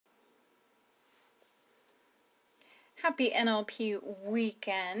Happy NLP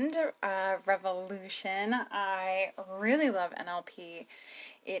weekend revolution. I really love NLP.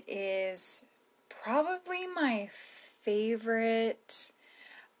 It is probably my favorite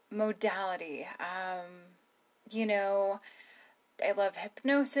modality. I love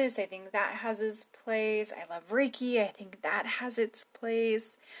hypnosis. I think that has its place. I love Reiki. I think that has its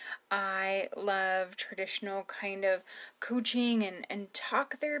place. I love traditional kind of coaching and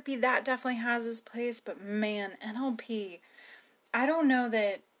talk therapy. That definitely has its place. But man, NLP, I don't know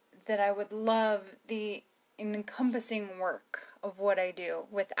that I would love the encompassing work of what I do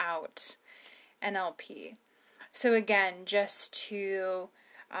without NLP. So again, just to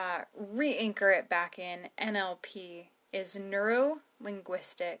re-anchor it back in, NLP is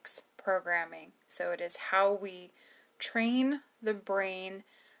neuro-linguistics programming. So it is how we train the brain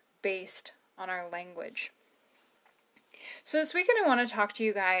based on our language. So this weekend I want to talk to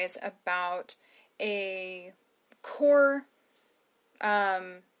you guys about a core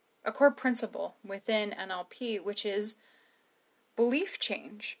principle within NLP, which is belief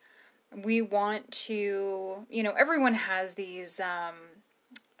change. We want to, everyone has these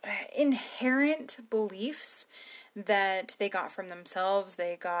inherent beliefs that they got from themselves,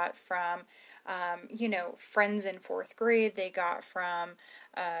 they got from, friends in fourth grade, they got from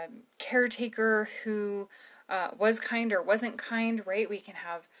a caretaker who was kind or wasn't kind, right? We can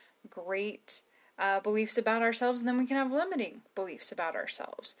have great beliefs about ourselves, and then we can have limiting beliefs about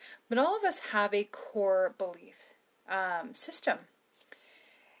ourselves. But all of us have a core belief system.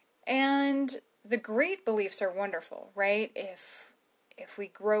 And the great beliefs are wonderful, right? If we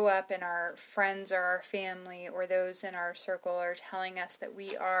grow up and our friends or our family or those in our circle are telling us that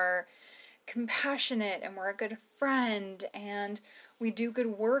we are compassionate and we're a good friend and we do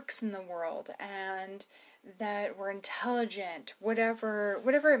good works in the world and that we're intelligent, whatever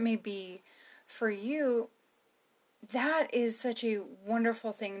it may be for you, that is such a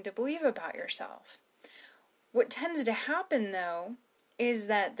wonderful thing to believe about yourself. What tends to happen, though, is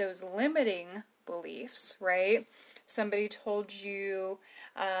that those limiting beliefs, right? Somebody told you,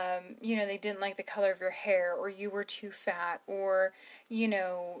 they didn't like the color of your hair, or you were too fat, or,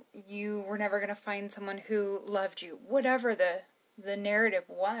 you were never going to find someone who loved you. Whatever the narrative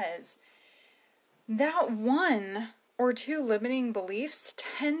was, that one or two limiting beliefs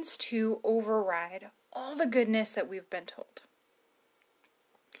tends to override all the goodness that we've been told.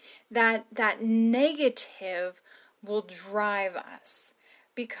 That negative will drive us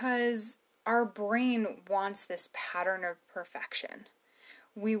because our brain wants this pattern of perfection.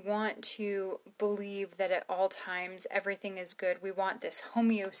 We want to believe that at all times everything is good. We want this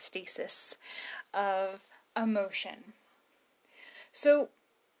homeostasis of emotion. So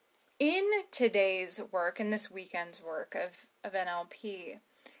in today's work, in this weekend's work of NLP,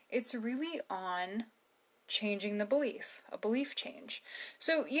 it's really on changing the belief, a belief change.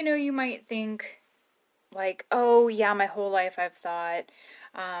 So, you might think like, oh yeah, my whole life I've thought,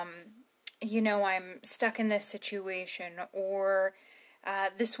 I'm stuck in this situation, or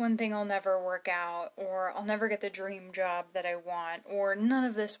this one thing will never work out, or I'll never get the dream job that I want, or none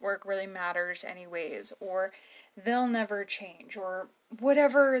of this work really matters anyways, or they'll never change, or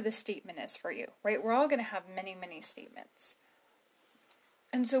whatever the statement is for you, right? We're all going to have many, many statements.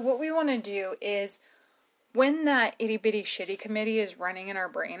 And so what we want to do is, when that itty bitty shitty committee is running in our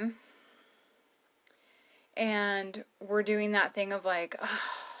brain, and we're doing that thing of like,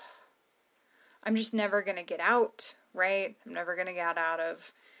 I'm just never going to get out, right? I'm never going to get out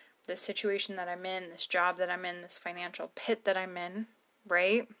of this situation that I'm in, this job that I'm in, this financial pit that I'm in,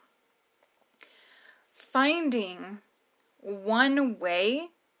 right? Finding one way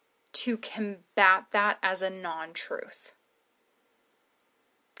to combat that as a non-truth.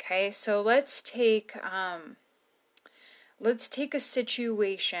 Okay, so let's take a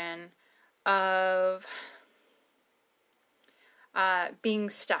situation of being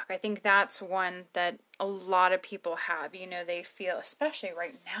stuck. I think that's one that a lot of people have. They feel, especially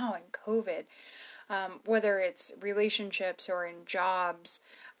right now in COVID, whether it's relationships or in jobs,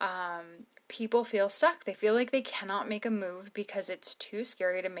 people feel stuck. They feel like they cannot make a move because it's too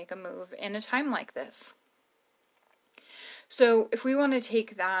scary to make a move in a time like this. So if we want to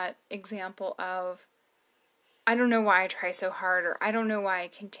take that example of, I don't know why I try so hard, or I don't know why I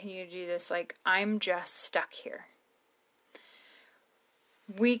continue to do this, like I'm just stuck here.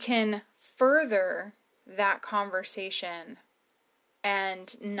 We can further that conversation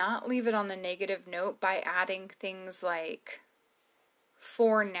and not leave it on the negative note by adding things like,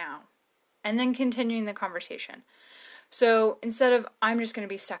 for now, and then continuing the conversation. So instead of, I'm just going to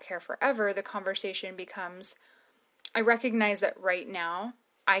be stuck here forever, the conversation becomes, I recognize that right now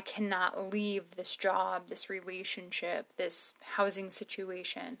I cannot leave this job, this relationship, this housing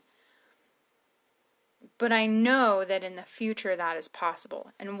situation. But I know that in the future that is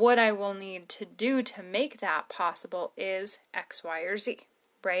possible. And what I will need to do to make that possible is X, Y, or Z,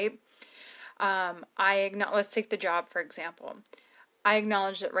 right? Let's take the job, for example. I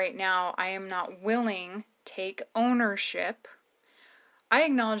acknowledge that right now I am not willing to take ownership. I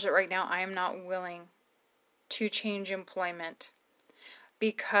acknowledge that right now I am not willing to change employment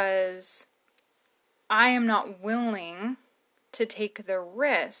because I am not willing to take the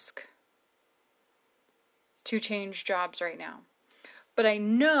risk to change jobs right now. But I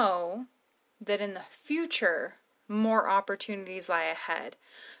know that in the future, more opportunities lie ahead.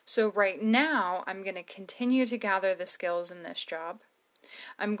 So right now, I'm going to continue to gather the skills in this job.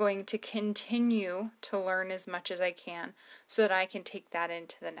 I'm going to continue to learn as much as I can so that I can take that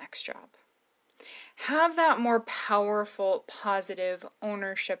into the next job. Have that more powerful, positive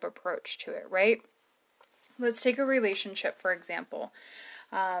ownership approach to it, right? Let's take a relationship, for example.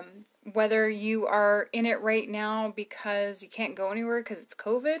 Whether you are in it right now because you can't go anywhere because it's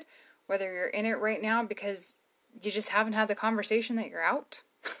COVID, whether you're in it right now because you just haven't had the conversation that you're out.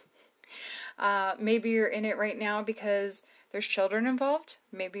 Maybe you're in it right now because there's children involved.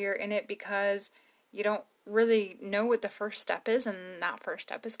 Maybe you're in it because you don't really know what the first step is, and that first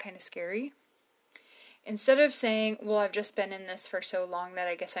step is kind of scary. Instead of saying, well, I've just been in this for so long that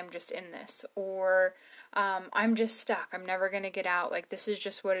I guess I'm just in this, or I'm just stuck, I'm never going to get out, like this is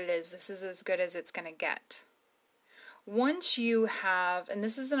just what it is, this is as good as it's going to get. Once you have, and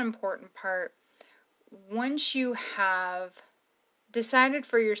this is an important part, once you have decided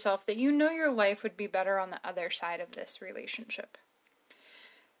for yourself that you know your life would be better on the other side of this relationship,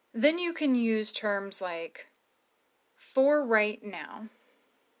 then you can use terms like, for right now,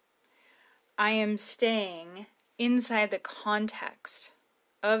 I am staying inside the context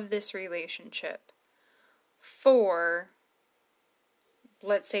of this relationship for,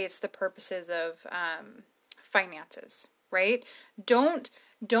 let's say it's the purposes of finances, right? Don't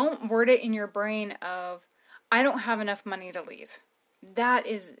word it in your brain of, I don't have enough money to leave. That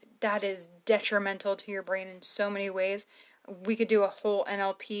is detrimental to your brain in so many ways. We could do a whole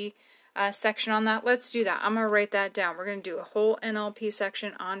NLP section on that. Let's do that. I'm going to write that down. We're going to do a whole NLP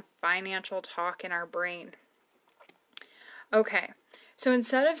section on financial talk in our brain. Okay, so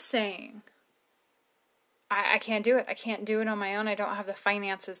instead of saying, I can't do it. I can't do it on my own. I don't have the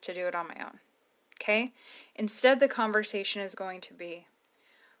finances to do it on my own. Okay? Instead, the conversation is going to be,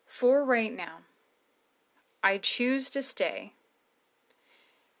 for right now, I choose to stay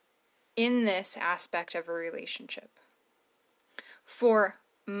in this aspect of a relationship for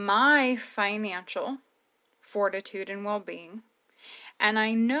my financial fortitude and well-being, and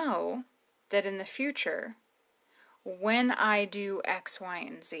I know that in the future, when I do X, Y,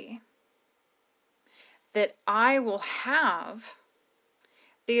 and Z, that I will have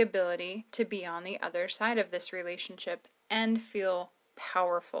the ability to be on the other side of this relationship and feel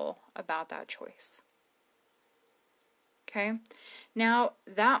powerful about that choice. Okay? Now,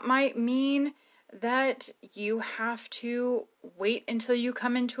 that might mean that you have to wait until you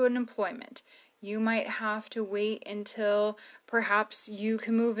come into an employment. You might have to wait until perhaps you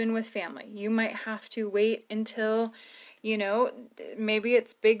can move in with family. You might have to wait until, maybe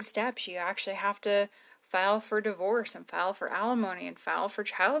it's big steps. You actually have to file for divorce and file for alimony and file for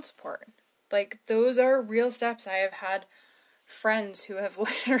child support. Like, those are real steps. I have had friends who have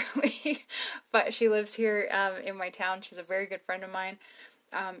literally, but she lives here in my town. She's a very good friend of mine.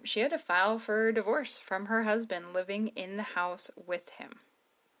 She had to file for divorce from her husband living in the house with him.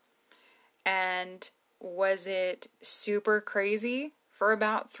 And was it super crazy for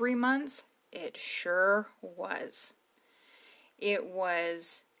about 3 months? It sure was. It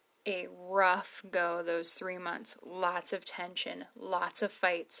was a rough go those 3 months. Lots of tension, lots of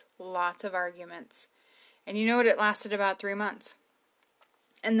fights, lots of arguments. And you know what? It lasted about 3 months.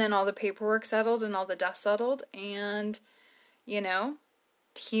 And then all the paperwork settled and all the dust settled. And,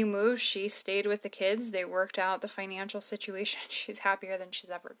 he moved. She stayed with the kids. They worked out the financial situation. She's happier than she's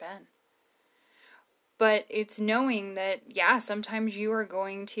ever been. But it's knowing that, sometimes you are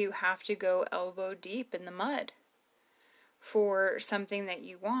going to have to go elbow deep in the mud for something that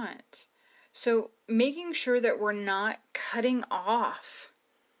you want. So making sure that we're not cutting off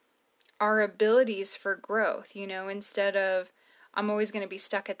our abilities for growth, instead of, I'm always going to be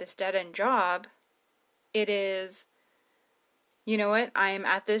stuck at this dead-end job, it is, you know what, I am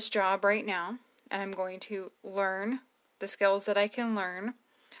at this job right now, and I'm going to learn the skills that I can learn.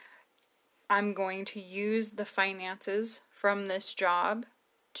 I'm going to use the finances from this job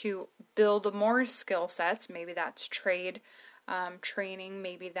to build more skill sets. Maybe that's trade, training.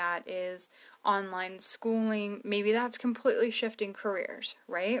 Maybe that is online schooling. Maybe that's completely shifting careers,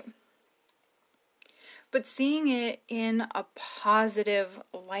 right? But seeing it in a positive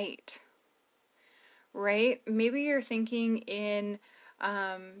light, right? Maybe you're thinking in,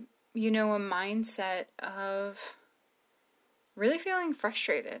 a mindset of really feeling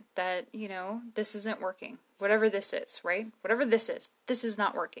frustrated that, this isn't working. Whatever this is, right? Whatever this is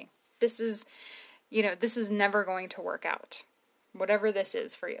not working. This is never going to work out. Whatever this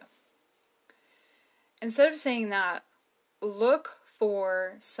is for you. Instead of saying that, look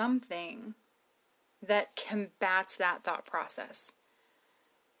for something that combats that thought process.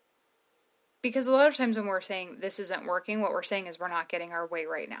 Because a lot of times when we're saying this isn't working, what we're saying is we're not getting our way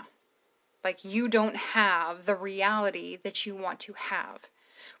right now. Like, you don't have the reality that you want to have.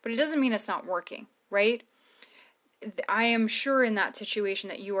 But it doesn't mean it's not working, right? I am sure in that situation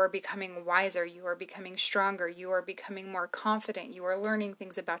that you are becoming wiser, you are becoming stronger, you are becoming more confident, you are learning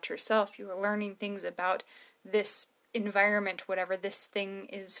things about yourself, you are learning things about this environment, whatever this thing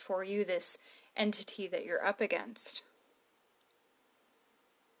is for you, this entity that you're up against.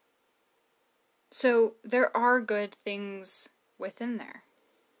 So there are good things within there.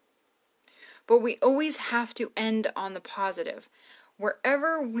 But we always have to end on the positive.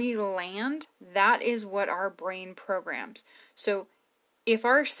 Wherever we land, that is what our brain programs. So if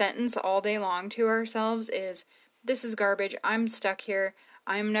our sentence all day long to ourselves is, this is garbage, I'm stuck here,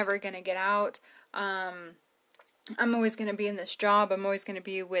 I'm never going to get out, I'm always going to be in this job, I'm always going to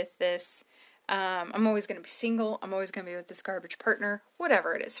be with this, I'm always going to be single, I'm always going to be with this garbage partner,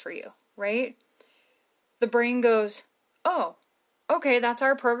 whatever it is for you, right? The brain goes, oh, okay, that's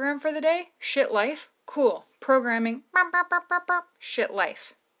our program for the day? Shit life? Cool. Programming, shit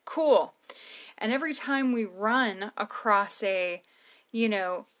life. Cool. And every time we run across an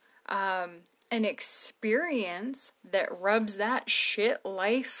experience that rubs that shit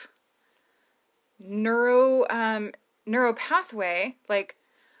life neuro pathway, like,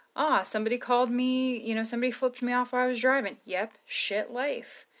 somebody called me, somebody flipped me off while I was driving. Yep, shit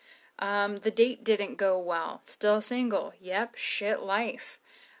life. The date didn't go well. Still single. Yep, shit life.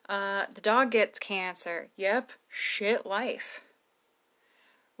 The dog gets cancer. Yep, shit life.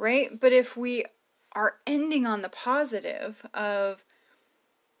 Right? But if we are ending on the positive of,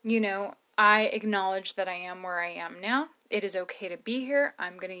 I acknowledge that I am where I am now. It is okay to be here.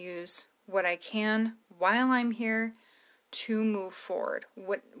 I'm going to use what I can while I'm here to move forward.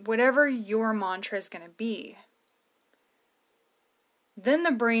 Whatever your mantra is going to be. Then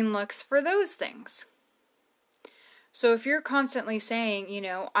the brain looks for those things. So if you're constantly saying,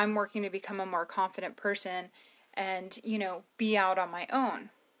 I'm working to become a more confident person and, be out on my own,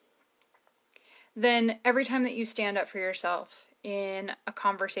 then every time that you stand up for yourself in a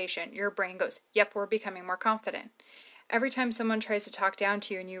conversation, your brain goes, yep, we're becoming more confident. Every time someone tries to talk down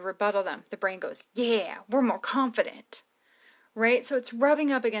to you and you rebuttal them, the brain goes, yeah, we're more confident. Right? So it's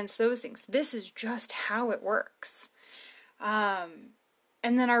rubbing up against those things. This is just how it works.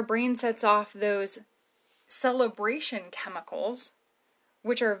 And then our brain sets off those celebration chemicals,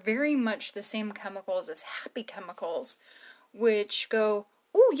 which are very much the same chemicals as happy chemicals, which go,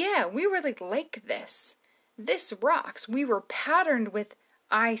 oh yeah, we really like this. This rocks. We were patterned with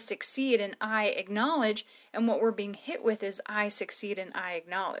I succeed and I acknowledge, and what we're being hit with is I succeed and I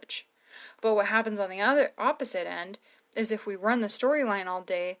acknowledge. But what happens on the other opposite end is if we run the storyline all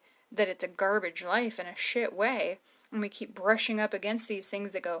day that it's a garbage life in a shit way, and we keep brushing up against these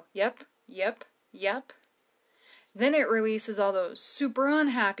things that go, yep, yep, yep, then it releases all those super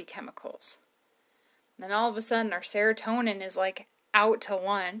unhappy chemicals. Then all of a sudden our serotonin is like out to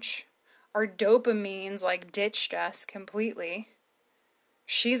lunch. Our dopamine's like ditched us completely.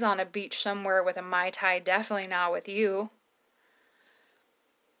 She's on a beach somewhere with a Mai Tai, definitely not with you.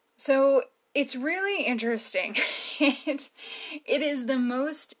 So it's really interesting. It is the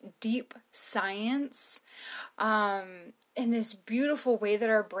most deep science in this beautiful way that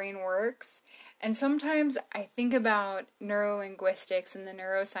our brain works. And sometimes I think about neurolinguistics and the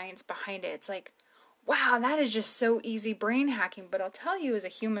neuroscience behind it. It's like, wow, that is just so easy brain hacking. But I'll tell you, as a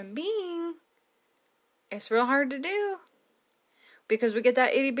human being, it's real hard to do. Because we get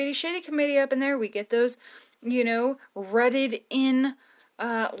that itty bitty shitty committee up in there. We get those, rutted in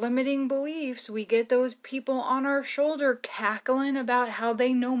limiting beliefs. We get those people on our shoulder cackling about how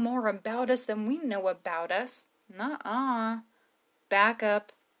they know more about us than we know about us. Nuh-uh. Back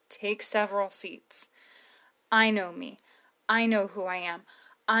up. Take several seats. I know me. I know who I am.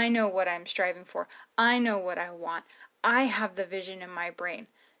 I know what I'm striving for. I know what I want. I have the vision in my brain.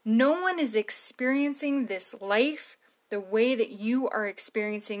 No one is experiencing this life the way that you are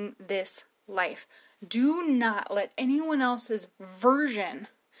experiencing this life. Do not let anyone else's version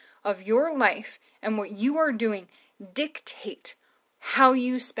of your life and what you are doing dictate how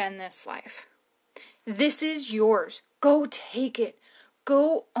you spend this life. This is yours. Go take it.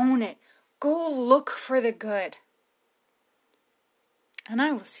 Go own it. Go look for the good. And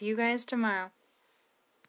I will see you guys tomorrow.